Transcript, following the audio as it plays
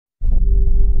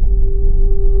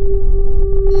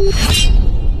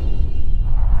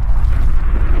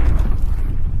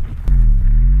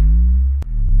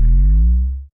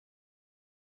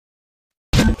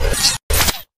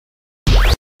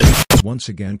Once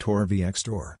again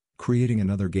Torvxtor, creating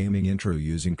another gaming intro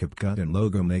using Capcut and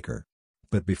Logo Maker.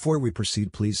 But before we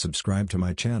proceed, please subscribe to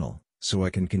my channel, so I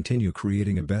can continue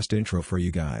creating a best intro for you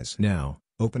guys. Now,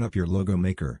 open up your Logo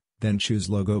Maker, then choose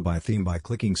Logo by Theme by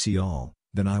clicking See All,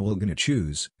 then I will gonna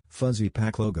choose Fuzzy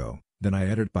Pack Logo, then I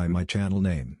edit by my channel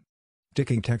name.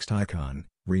 Ticking text icon,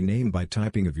 rename by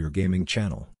typing of your gaming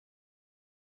channel.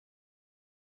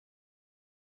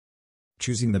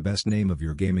 Choosing the best name of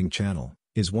your gaming channel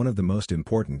is one of the most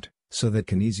important, so that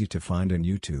can easy to find on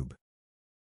YouTube.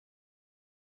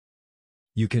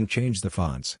 You can change the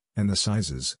fonts and the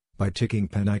sizes by ticking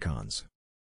pen icons.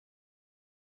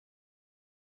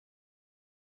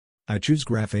 I choose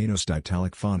Graphanos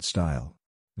Italic font style.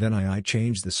 Then I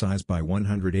change the size by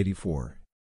 184.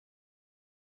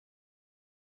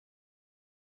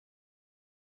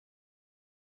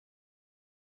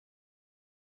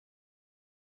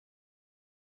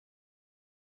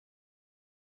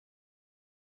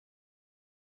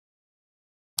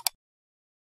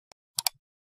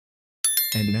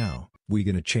 And now, we're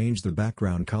gonna change the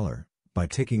background color by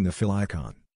ticking the fill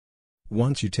icon.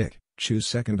 Once you tick, choose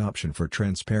second option for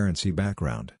transparency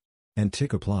background. And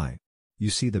tick apply. You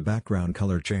see the background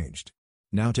color changed.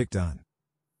 Now tick done.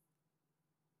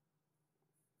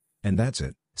 And that's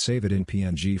it, save it in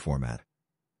PNG format.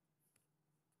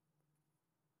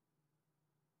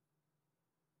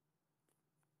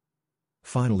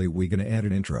 Finally, we're gonna add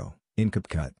an intro in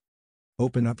Capcut.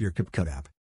 Open up your Capcut app.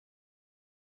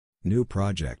 New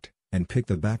project, and pick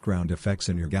the background effects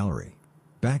in your gallery.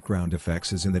 Background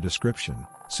effects is in the description,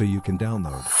 so you can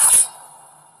download.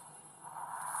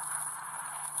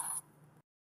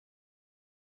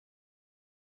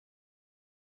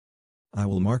 I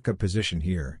will mark a position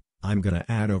here. I'm gonna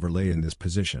add overlay in this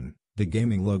position. The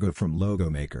gaming logo from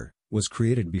Logo Maker was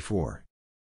created before.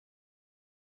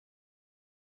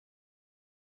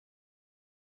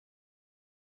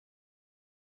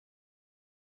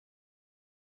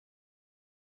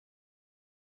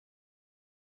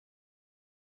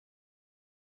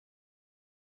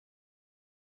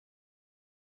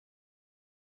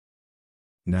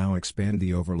 Now expand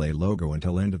the overlay logo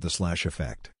until end of the slash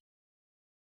effect.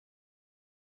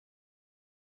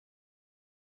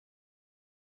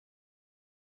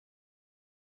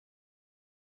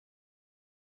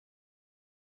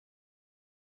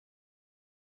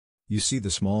 You see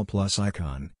the small plus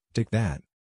icon, tick that.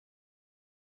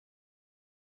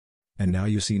 And now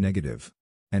you see negative.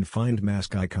 And find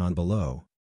mask icon below.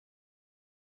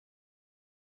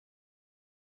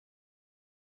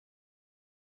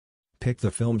 Pick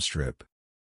the film strip.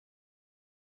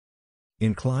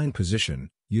 Incline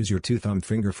position, use your two thumb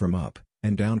finger from up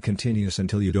and down continuous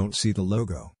until you don't see the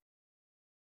logo.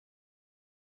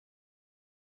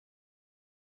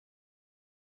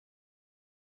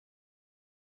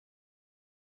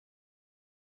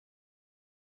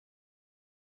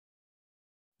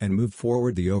 And move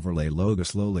forward the overlay logo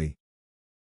slowly.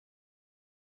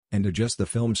 And adjust the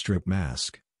film strip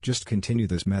mask. Just continue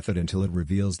this method until it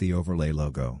reveals the overlay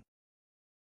logo.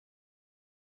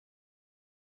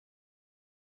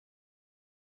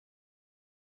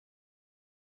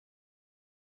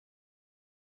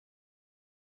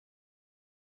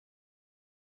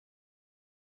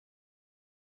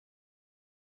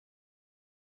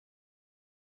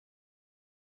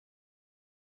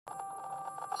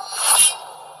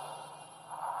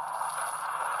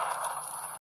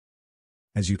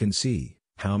 As you can see,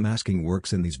 how masking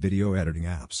works in these video editing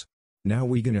apps. Now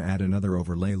we're gonna add another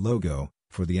overlay logo,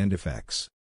 for the end effects.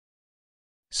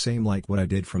 Same like what I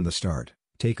did from the start,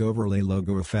 take overlay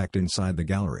logo effect inside the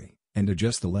gallery, and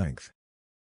adjust the length.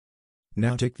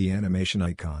 Now tick the animation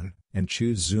icon, and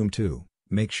choose zoom to,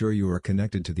 make sure you are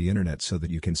connected to the internet so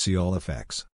that you can see all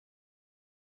effects.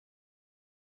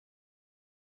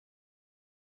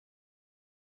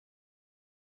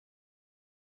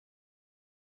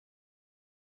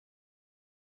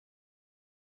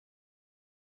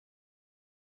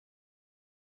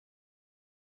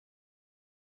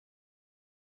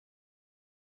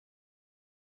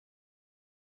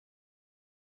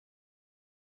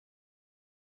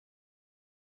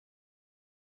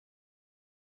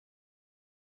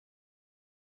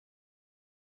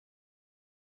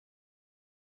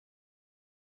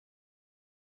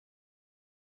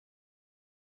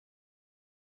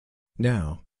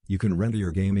 Now, you can render your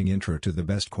gaming intro to the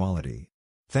best quality.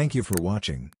 Thank you for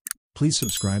watching. Please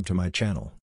subscribe to my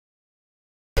channel.